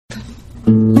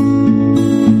Welcome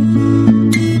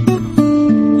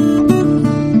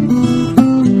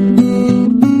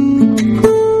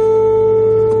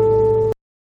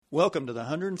to the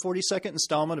 142nd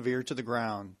installment of Ear to the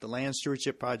Ground, the Land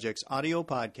Stewardship Project's audio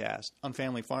podcast on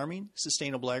family farming,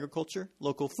 sustainable agriculture,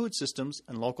 local food systems,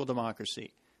 and local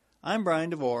democracy. I'm Brian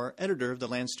DeVore, editor of the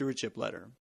Land Stewardship Letter.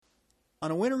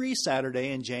 On a wintry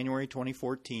Saturday in January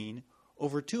 2014,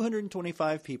 over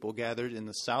 225 people gathered in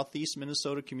the southeast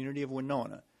Minnesota community of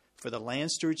Winona for the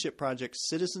Land Stewardship Project's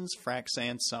Citizens Frac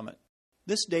Sand Summit.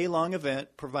 This day-long event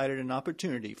provided an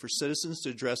opportunity for citizens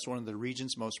to address one of the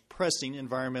region's most pressing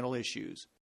environmental issues,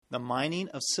 the mining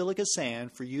of silica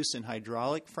sand for use in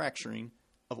hydraulic fracturing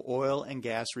of oil and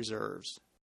gas reserves.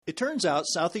 It turns out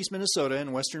southeast Minnesota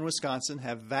and western Wisconsin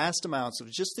have vast amounts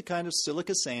of just the kind of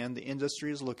silica sand the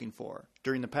industry is looking for.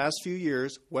 During the past few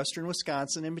years, western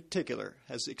Wisconsin in particular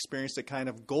has experienced a kind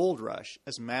of gold rush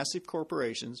as massive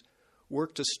corporations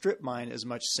work to strip mine as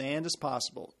much sand as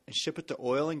possible and ship it to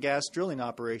oil and gas drilling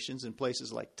operations in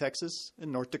places like Texas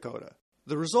and North Dakota.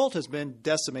 The result has been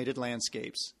decimated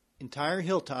landscapes. Entire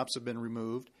hilltops have been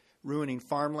removed, ruining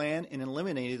farmland and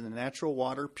eliminating the natural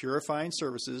water purifying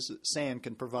services that sand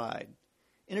can provide.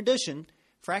 In addition,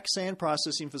 frac sand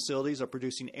processing facilities are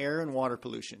producing air and water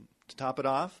pollution. To top it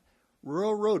off,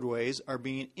 rural roadways are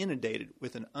being inundated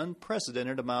with an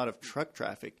unprecedented amount of truck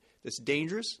traffic that's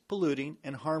dangerous, polluting,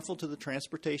 and harmful to the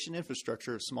transportation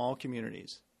infrastructure of small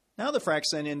communities. Now the frac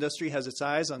sand industry has its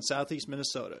eyes on southeast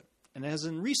Minnesota and has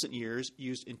in recent years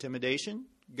used intimidation,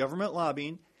 government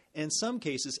lobbying, and in some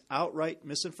cases outright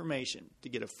misinformation to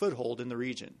get a foothold in the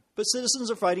region. But citizens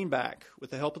are fighting back.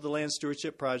 With the help of the Land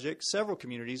Stewardship Project, several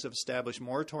communities have established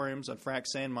moratoriums on frac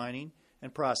sand mining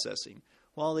and processing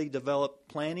while they develop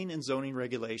planning and zoning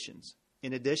regulations.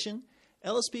 In addition,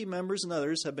 LSP members and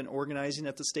others have been organizing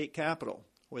at the state capitol,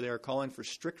 where they are calling for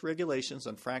strict regulations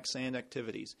on frac sand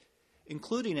activities,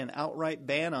 including an outright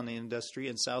ban on the industry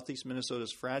in southeast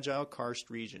Minnesota's fragile karst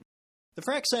region. The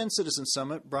Frac Sand Citizen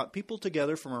Summit brought people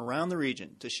together from around the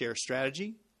region to share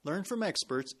strategy, learn from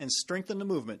experts, and strengthen the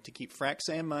movement to keep frac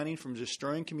sand mining from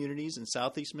destroying communities in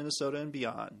southeast Minnesota and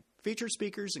beyond. Featured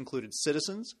speakers included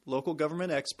citizens, local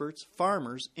government experts,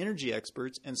 farmers, energy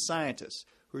experts, and scientists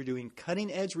who are doing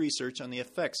cutting-edge research on the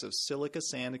effects of silica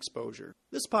sand exposure.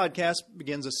 This podcast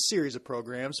begins a series of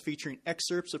programs featuring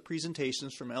excerpts of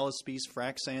presentations from LSP's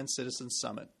Frac Sand Citizens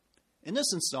Summit. In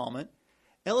this installment,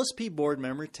 LSP board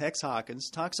member Tex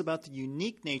Hawkins talks about the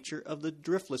unique nature of the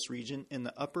driftless region in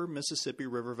the upper Mississippi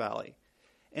River Valley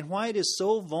and why it is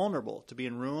so vulnerable to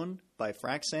being ruined by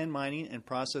frac sand mining and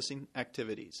processing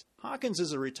activities. Hawkins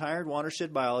is a retired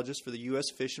watershed biologist for the U.S.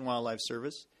 Fish and Wildlife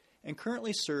Service and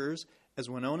currently serves as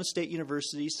Winona State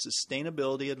University's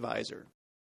Sustainability Advisor.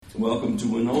 Welcome to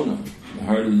Winona, the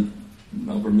heart of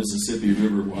the upper Mississippi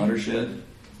River watershed,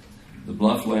 the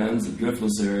blufflands, the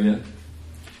driftless area.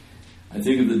 I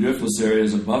think of the driftless area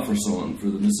as a buffer zone for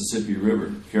the Mississippi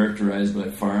River, characterized by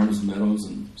farms, meadows,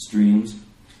 and streams.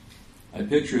 I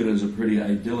picture it as a pretty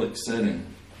idyllic setting.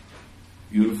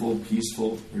 Beautiful,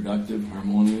 peaceful, productive,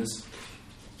 harmonious.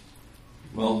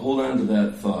 Well, hold on to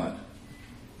that thought.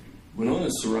 Winona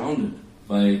is surrounded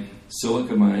by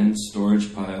silica mines,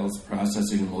 storage piles,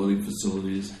 processing and loading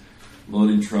facilities,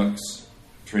 loading trucks,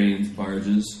 trains,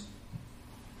 barges,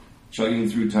 chugging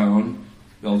through town,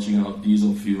 belching out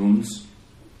diesel fumes,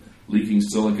 leaking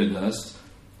silica dust.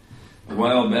 A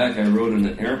while back I rode in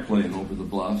an airplane over the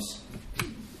bluffs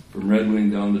from Red Wing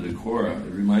down to Decorah.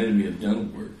 It reminded me of dental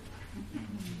work.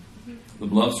 The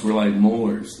bluffs were like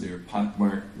molars. They were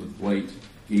pockmarked with white,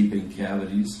 gaping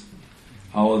cavities,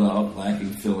 hollowed out,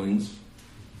 lacking fillings.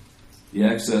 The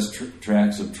access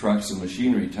tracks of trucks and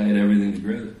machinery tied everything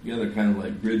together, kind of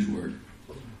like bridge work.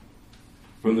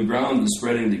 From the ground, the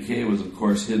spreading decay was, of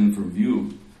course, hidden from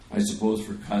view, I suppose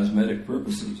for cosmetic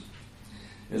purposes.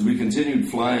 As we continued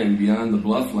flying beyond the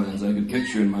blufflands, I could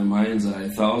picture in my mind's eye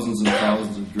thousands and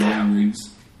thousands of drilling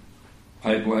rigs,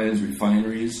 pipelines,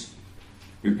 refineries,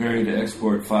 preparing to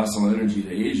export fossil energy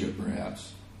to Asia,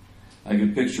 perhaps. I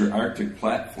could picture Arctic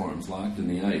platforms locked in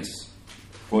the ice,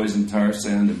 poison tar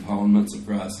sand impoundments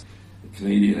across the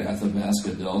Canadian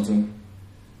Athabasca Delta,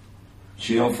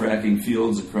 shale fracking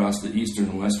fields across the eastern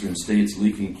and western states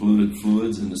leaking polluted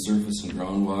fluids into surface and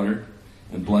groundwater,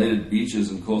 and blighted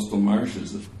beaches and coastal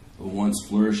marshes of a once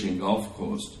flourishing Gulf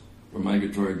Coast where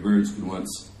migratory birds could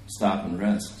once stop and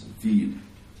rest and feed.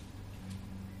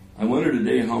 I wonder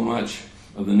today how much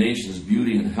of the nation's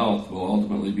beauty and health will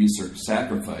ultimately be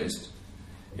sacrificed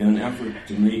in an effort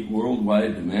to meet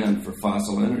worldwide demand for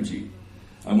fossil energy.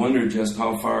 I wonder just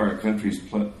how far our country's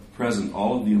present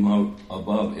all of the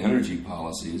above energy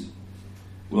policies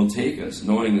will take us,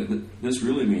 knowing that this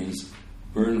really means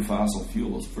burn fossil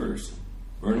fuels first.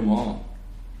 Burn them all.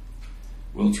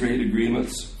 Will trade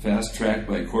agreements, fast-tracked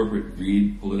by corporate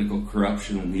greed, political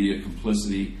corruption, and media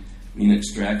complicity, mean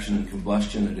extraction and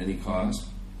combustion at any cost?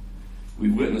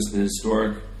 We've witnessed the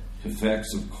historic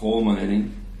effects of coal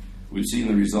mining. We've seen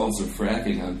the results of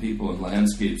fracking on people and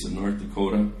landscapes in North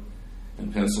Dakota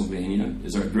and Pennsylvania.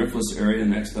 Is our driftless area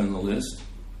next on the list?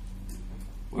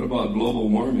 What about global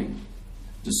warming?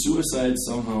 Does suicide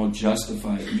somehow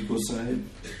justify ecocide?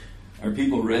 Are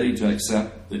people ready to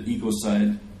accept that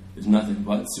ecocide is nothing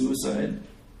but suicide?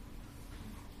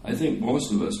 I think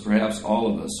most of us, perhaps all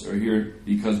of us, are here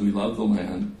because we love the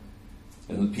land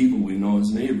and the people we know as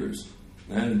neighbors.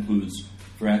 That includes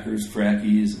frackers,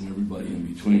 frackies, and everybody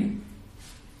in between.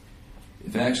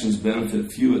 If actions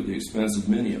benefit few at the expense of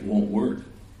many, it won't work.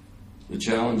 The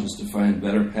challenge is to find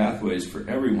better pathways for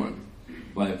everyone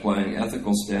by applying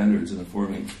ethical standards and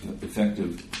forming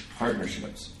effective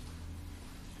partnerships.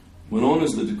 Winona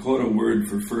is the Dakota word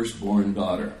for firstborn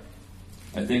daughter.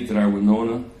 I think that our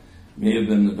Winona may have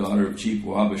been the daughter of Chief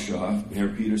Wabasha. Mayor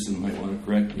Peterson might want to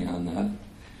correct me on that.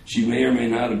 She may or may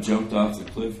not have jumped off the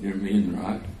cliff near Maiden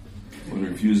Rock when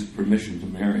refused permission to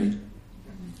marry.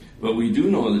 But we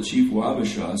do know that Chief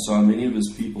Wabasha saw many of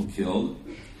his people killed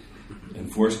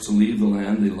and forced to leave the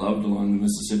land they loved along the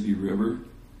Mississippi River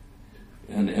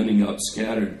and ending up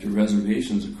scattered to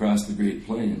reservations across the Great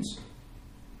Plains.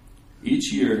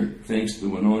 Each year, thanks to the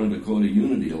Winona-Dakota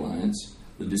Unity Alliance,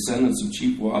 the descendants of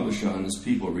Chief Wabasha and his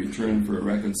people return for a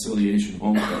reconciliation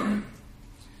homecoming,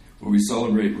 where we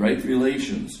celebrate right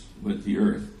relations with the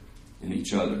earth and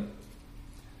each other.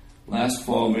 Last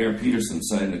fall, Mayor Peterson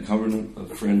signed a covenant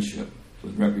of friendship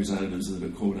with representatives of the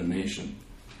Dakota Nation,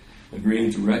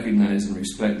 agreeing to recognize and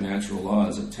respect natural law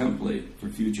as a template for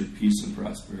future peace and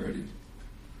prosperity.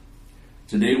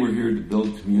 Today we're here to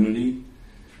build community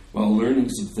while learning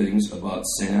some things about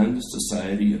sand,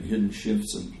 society, and hidden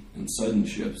shifts and sudden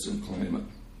shifts in climate.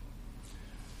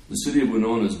 The city of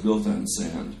Winona is built on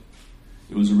sand.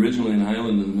 It was originally an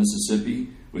island in the Mississippi,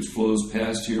 which flows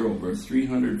past here over a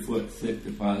 300-foot thick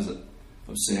deposit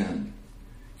of sand,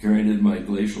 carried in by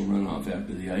glacial runoff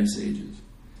after the ice ages.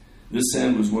 This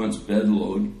sand was once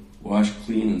bedload, washed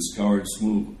clean and scoured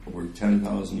smooth over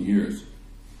 10,000 years.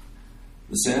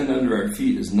 The sand under our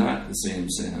feet is not the same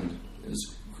sand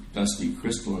as dusty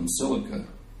crystalline silica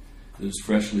that is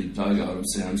freshly dug out of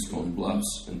sandstone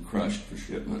bluffs and crushed for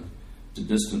shipment to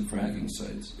distant fracking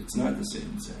sites. It's not the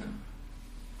same sand.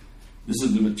 This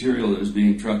is the material that is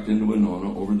being trucked into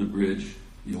Winona over the bridge,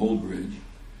 the old bridge,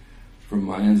 from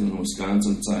mines on the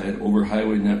Wisconsin side, over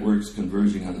highway networks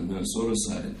converging on the Minnesota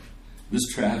side. This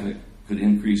traffic could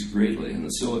increase greatly, and the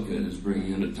silica it is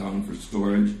bringing into town for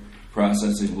storage,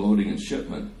 processing, loading, and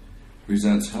shipment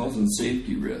presents health and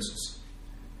safety risks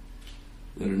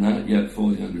that are not yet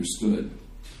fully understood.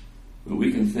 But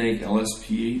we can thank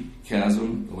LSP,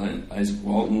 CHASM, the Isaac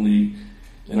Walton League,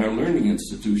 and our learning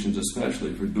institutions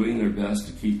especially for doing their best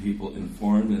to keep people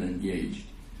informed and engaged.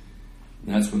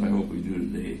 And that's what I hope we do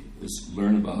today, is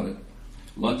learn about it.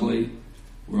 Luckily,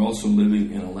 we're also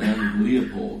living in a land of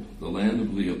Leopold, the land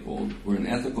of Leopold, where an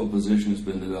ethical position has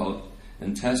been developed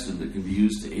and tested that can be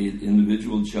used to aid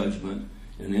individual judgment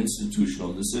and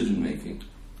institutional decision-making.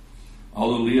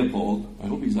 Although Leopold, I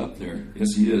hope he's up there,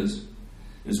 yes he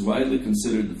is widely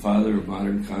considered the father of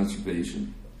modern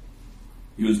conservation.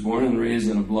 He was born and raised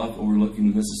on a bluff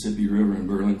overlooking the Mississippi River in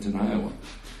Burlington, Iowa.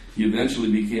 He eventually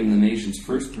became the nation's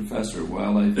first professor of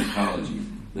wildlife ecology,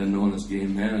 then known as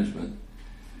game management.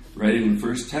 Writing the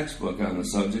first textbook on the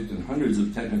subject and hundreds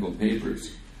of technical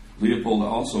papers, Leopold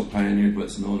also pioneered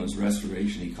what's known as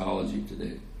restoration ecology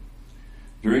today.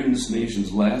 During this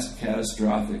nation's last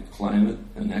catastrophic climate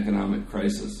and economic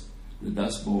crisis, the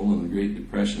Dust Bowl and the Great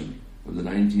Depression of the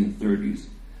 1930s,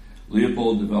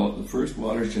 Leopold developed the first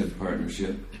watershed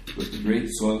partnership with the great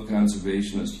soil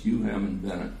conservationist Hugh Hammond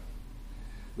Bennett.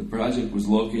 The project was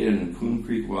located in Coon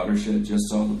Creek watershed just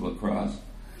south of La Crosse,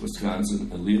 Wisconsin,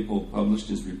 and Leopold published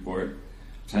his report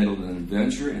titled An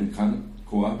Adventure in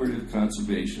Cooperative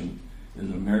Conservation in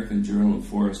the American Journal of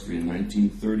Forestry in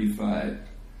 1935.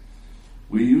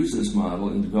 We used this model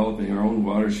in developing our own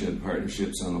watershed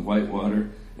partnerships on the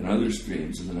Whitewater and other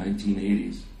streams in the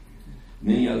 1980s.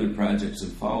 Many other projects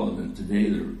have followed, and today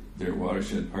they're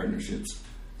watershed partnerships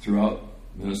throughout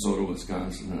Minnesota,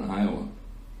 Wisconsin, and Iowa.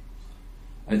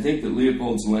 I think that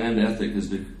Leopold's land ethic is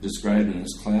described in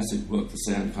his classic book, The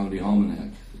Sand County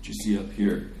Almanac, that you see up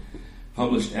here,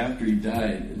 published after he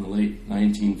died in the late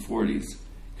 1940s,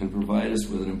 can provide us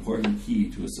with an important key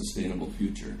to a sustainable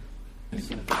future. Thank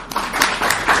you.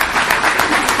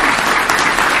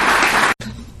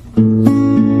 For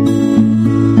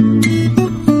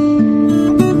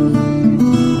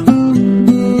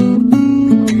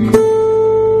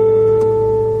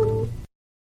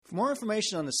more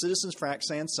information on the Citizens Frac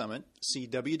Sand Summit, see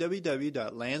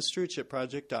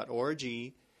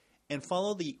www.landstewardshipproject.org and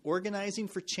follow the Organizing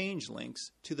for Change links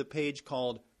to the page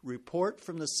called Report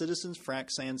from the Citizens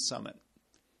Frac Sand Summit.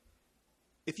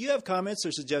 If you have comments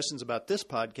or suggestions about this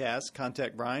podcast,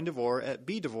 contact Brian DeVore at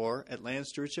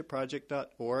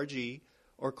bdevore@landstewardshipproject.org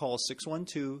or call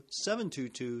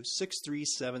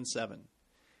 612-722-6377.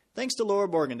 Thanks to Laura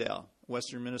Borgendale,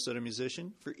 Western Minnesota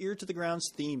musician, for Ear to the Ground's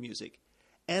theme music.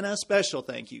 And a special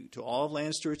thank you to all of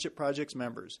Land Stewardship Project's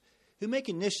members who make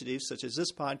initiatives such as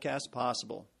this podcast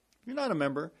possible. If you're not a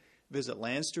member, visit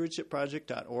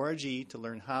landstewardshipproject.org to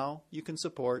learn how you can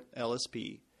support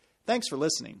LSP. Thanks for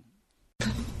listening.